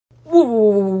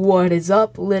what is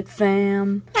up, lit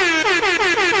fam?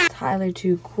 Tyler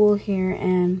Too Cool here,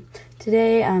 and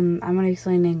today I'm going to be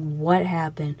explaining what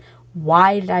happened.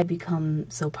 Why did I become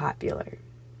so popular?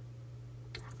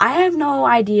 I have no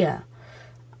idea.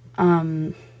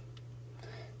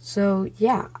 So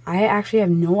yeah, I actually have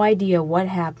no idea what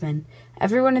happened.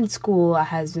 Everyone in school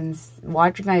has been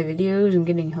watching my videos and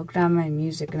getting hooked on my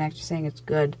music and actually saying it's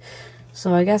good.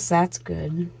 So I guess that's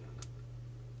good.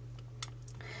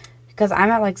 Because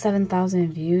I'm at like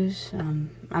 7,000 views.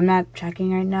 I'm not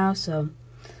checking right now, so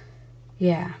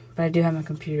yeah. But I do have my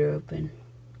computer open.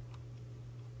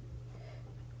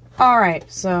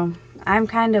 Alright, so I'm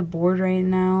kind of bored right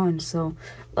now, and so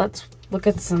let's look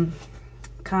at some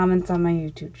comments on my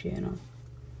YouTube channel.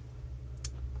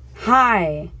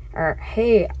 Hi, or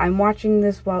hey, I'm watching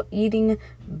this while eating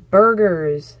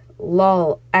burgers.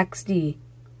 Lol, XD.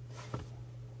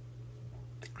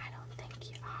 I don't think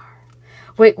you are.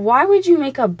 Wait, why would you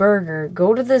make a burger?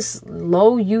 Go to this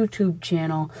low YouTube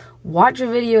channel, watch a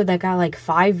video that got like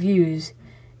 5 views,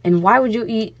 and why would you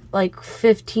eat like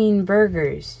 15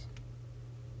 burgers?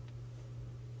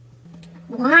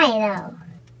 Why though?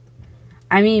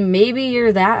 I mean, maybe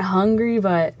you're that hungry,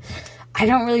 but I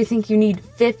don't really think you need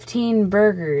 15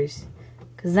 burgers.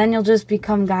 Because then you'll just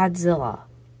become Godzilla.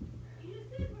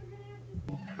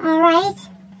 Alright.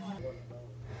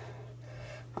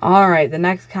 Alright, the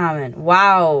next comment.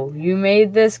 Wow, you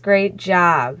made this great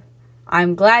job.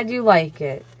 I'm glad you like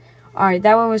it. Alright,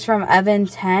 that one was from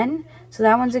Evan10. So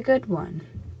that one's a good one.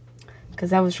 Because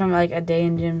that was from like A Day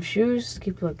in Jim's Shoes.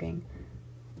 Keep looking.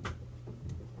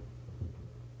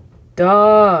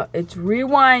 Duh, it's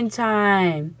rewind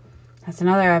time. That's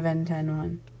another Evan10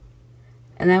 one.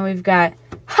 And then we've got,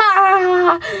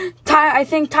 ha! I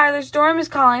think Tyler Storm is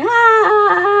calling.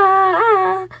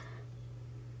 Ha!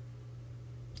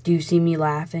 Do you see me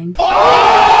laughing?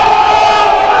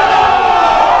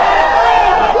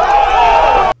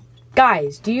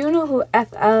 Guys, do you know who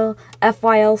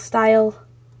FYL Style?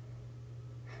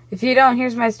 If you don't,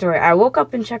 here's my story. I woke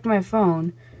up and checked my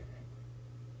phone.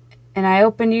 And I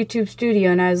opened YouTube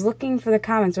Studio, and I was looking for the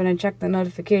comments when I checked the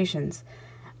notifications.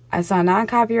 I saw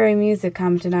non-copyright music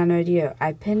commented on a video.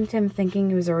 I pinned him thinking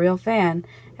he was a real fan.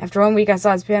 After 1 week, I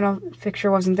saw his panel picture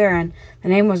wasn't there, and the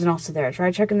name wasn't also there. I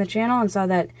tried checking the channel and saw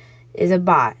that is a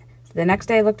bot. So the next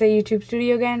day, I looked at YouTube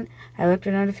Studio again. I looked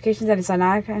at notifications, and I saw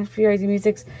non-copyright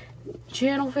music's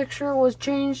channel picture was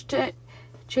changed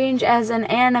as an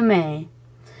anime.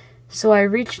 So I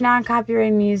reached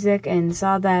non-copyright music and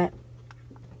saw that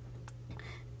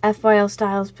FYL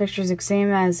Style's pictures the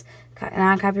same as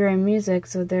non-copyright music,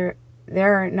 so there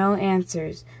are no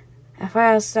answers.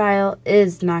 FYL Style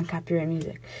is non-copyright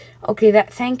music. Okay,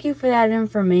 thank you for that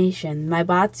information. My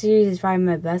bot series is probably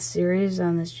my best series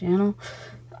on this channel.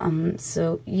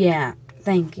 So yeah,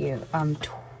 thank you.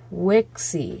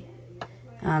 Twixie.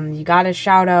 You got a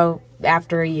shout out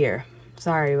after a year.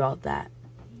 Sorry about that.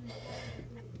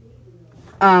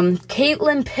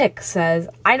 Caitlin Pick says,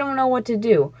 I don't know what to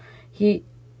do.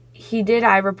 He did.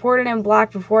 I reported and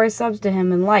blocked before I subs to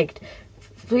him and liked.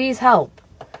 Please help.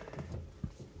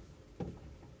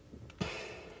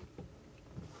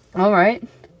 Alright.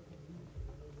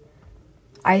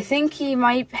 I think he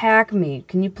might hack me.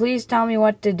 Can you please tell me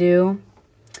what to do?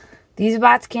 These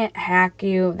bots can't hack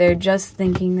you. They're just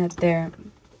thinking that they're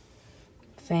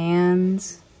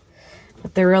fans.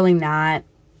 But they're really not.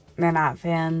 They're not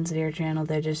fans of your channel.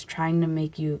 They're just trying to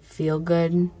make you feel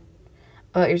good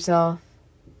about yourself.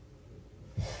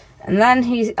 And then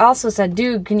he also said,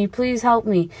 dude, can you please help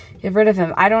me get rid of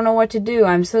him? I don't know what to do.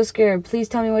 I'm so scared. Please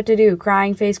tell me what to do.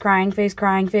 Crying face, crying face,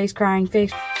 crying face, crying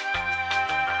face.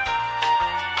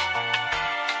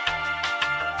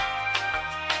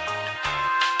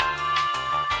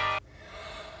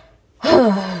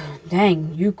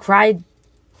 Dang, you cried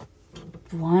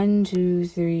 1, 2,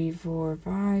 3, 4,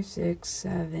 5, 6,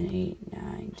 7, 8,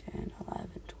 9, 10, 11,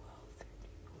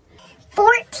 12,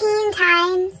 14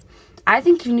 times. I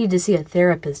think you need to see a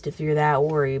therapist if you're that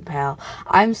worried, pal.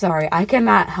 I'm sorry, I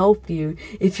cannot help you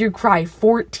if you cry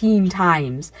 14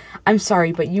 times. I'm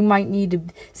sorry, but you might need to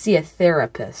see a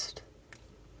therapist.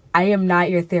 I am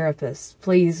not your therapist.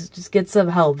 Please, just get some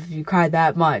help if you cry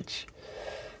that much.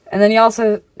 And then he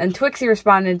also, and Twixie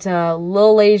responded to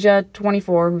Lil Asia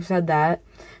 24, who said that.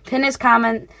 Pin his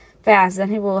comment fast, then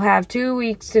he will have 2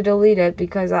 weeks to delete it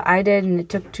because I did, and it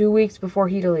took 2 weeks before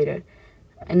he deleted.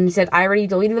 And he said, I already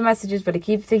deleted the messages, but I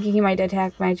keep thinking he might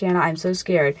attack my channel. I'm so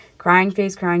scared. Crying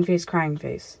face, crying face, crying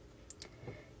face.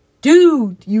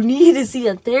 Dude, you need to see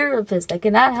a therapist. I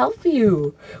cannot help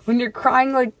you. When you're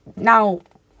crying like, now,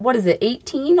 what is it,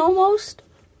 18 almost?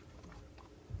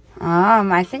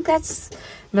 I think that's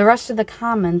the rest of the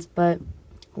comments, but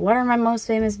what are my most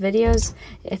famous videos?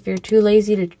 If you're too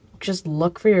lazy to just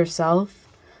look for yourself,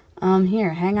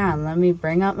 here, hang on, let me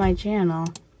bring up my channel.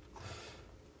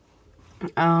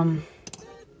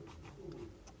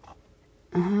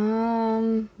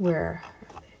 Where?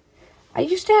 I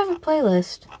used to have a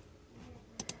playlist.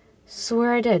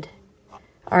 Swear I did.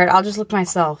 Alright, I'll just look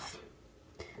myself.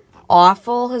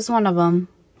 Awful is one of them.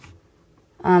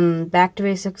 Back to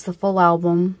Basics, the full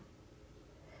album.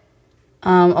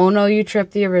 Oh No You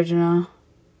Tripped, the original.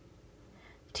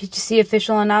 TTC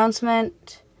official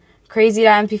announcement.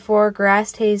 Crazy.mp4,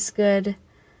 Grass Tastes Good.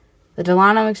 The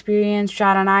Delano Experience,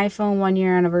 shot on iPhone, 1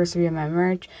 year anniversary of my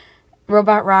merch.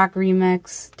 Robot Rock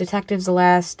Remix. Detectives The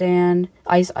Last Stand.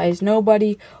 Ice Ice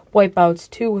Nobody. Wipeouts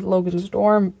 2 with Logan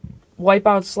Storm.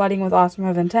 Wipeouts Sledding with Awesome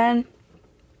Heaven 10.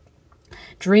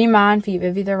 Dream On, Feet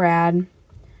Vivi the Rad.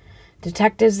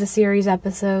 Detectives the series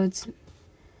episodes.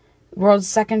 World's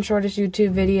second shortest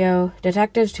YouTube video.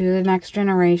 Detectives 2 The Next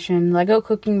Generation. Lego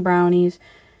Cooking Brownies.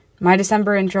 My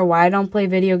December intro, Why I Don't Play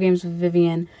Video Games with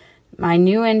Vivian. My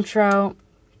new intro,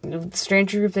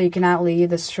 Stranger Group That You Cannot Leave.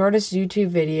 The shortest YouTube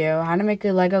video, How to Make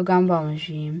a Lego Gumball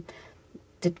Machine.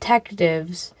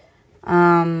 Detectives.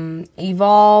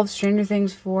 Evolve, Stranger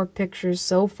Things 4 pictures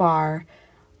so far.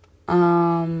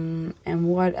 And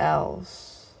what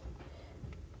else?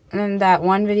 And then that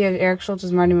one video of Eric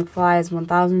Schultz's Marty McFly has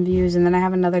 1,000 views. And then I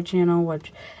have another channel,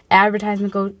 which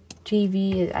Advertisement Go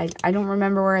TV. I don't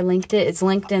remember where I linked it. It's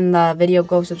linked in the video.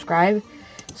 Go subscribe.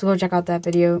 So go check out that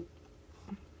video.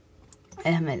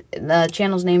 The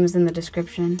channel's name is in the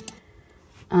description.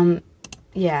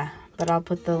 Yeah, but I'll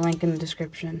put the link in the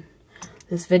description.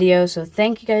 This video. So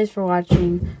thank you guys for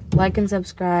watching. Like and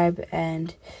subscribe.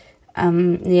 And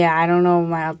yeah, I don't know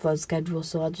my upload schedule,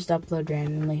 so I'll just upload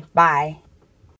randomly. Bye.